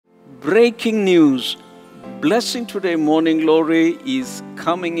breaking news. Blessing Today Morning Glory is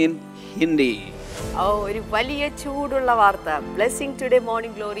coming in Hindi. ഒരു വലിയ ചൂടുള്ള വാർത്ത. Blessing Today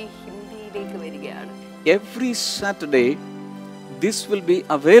Morning Glory ഹിന്ദിയിലേക്ക് വരികയാണ്. Every Saturday this will be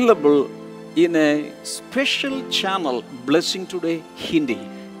available in a special channel, Blessing Today Hindi.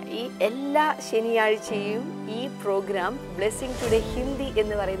 ഈ എല്ലാ ശനിയാഴ്ചയും ഈ പ്രോഗ്രാം ബ്ലെസ്സിംഗ് ടുഡേ ഹിന്ദി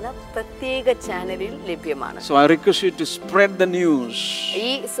എന്ന് പറയുന്ന പ്രത്യേക ചാനലിൽ ലഭ്യമാണ്. So I request you to spread the news.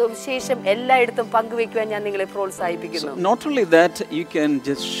 ഈ സുവിശേഷം എല്ലായിടത്തും പങ്കുവെക്കുവാൻ ഞാൻ നിങ്ങളെ പ്രോത്സാഹിപ്പിക്കുന്നു. So not only that, you can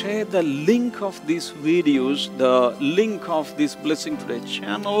just share the link of these videos, the link of this Blessing Today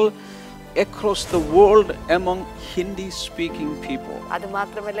channel across the world among Hindi speaking people. അത്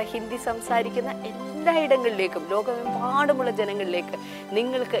മാത്രമല്ല ഹിന്ദി സംസാരിക്കുന്ന എല്ലായിടങ്ങളിലേക്കും ലോകമെമ്പാടുമുള്ള ജനങ്ങളിലേക്ക്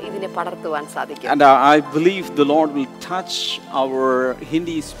നിങ്ങൾക്ക് ഇതിനെ പടർത്തുവാൻ സാധിക്കും. And I believe the Lord will touch our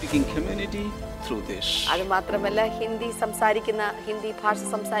Hindi speaking community through this. അത് മാത്രമല്ല ഹിന്ദി ഭാഷ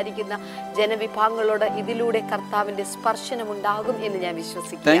സംസാരിക്കുന്ന ജനവിഭാഗങ്ങളോട് ഇതിലൂടെ കർത്താവിന്റെ സ്പർശനം ഉണ്ടാകും എന്ന് ഞാൻ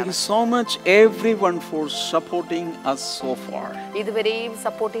വിശ്വസിക്കുന്നു. Thank you so much everyone for supporting us so far. ഇതുവരെയും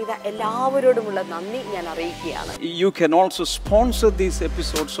സപ്പോർട്ട് ചെയ്ത എല്ലാവരോടുമുള്ള നന്ദി ഞാൻ അറിയിക്കുകയാണ്. You can also sponsor this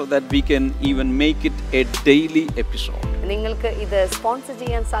episode so that we can even make it a daily episode. നിങ്ങൾക്ക് ഇത് സ്പോൺസർ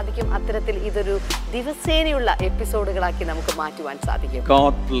ചെയ്യാൻ സാധിക്കും. അത്തരത്തിൽ ഇതൊരു ദിവസേനയുള്ള എപ്പിസോഡുകളാക്കി നമുക്ക് മാറ്റുവാൻ സാധിക്കും.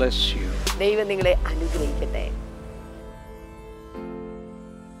 God bless you. ദൈവം നിങ്ങളെ അനുഗ്രഹിക്കട്ടെ.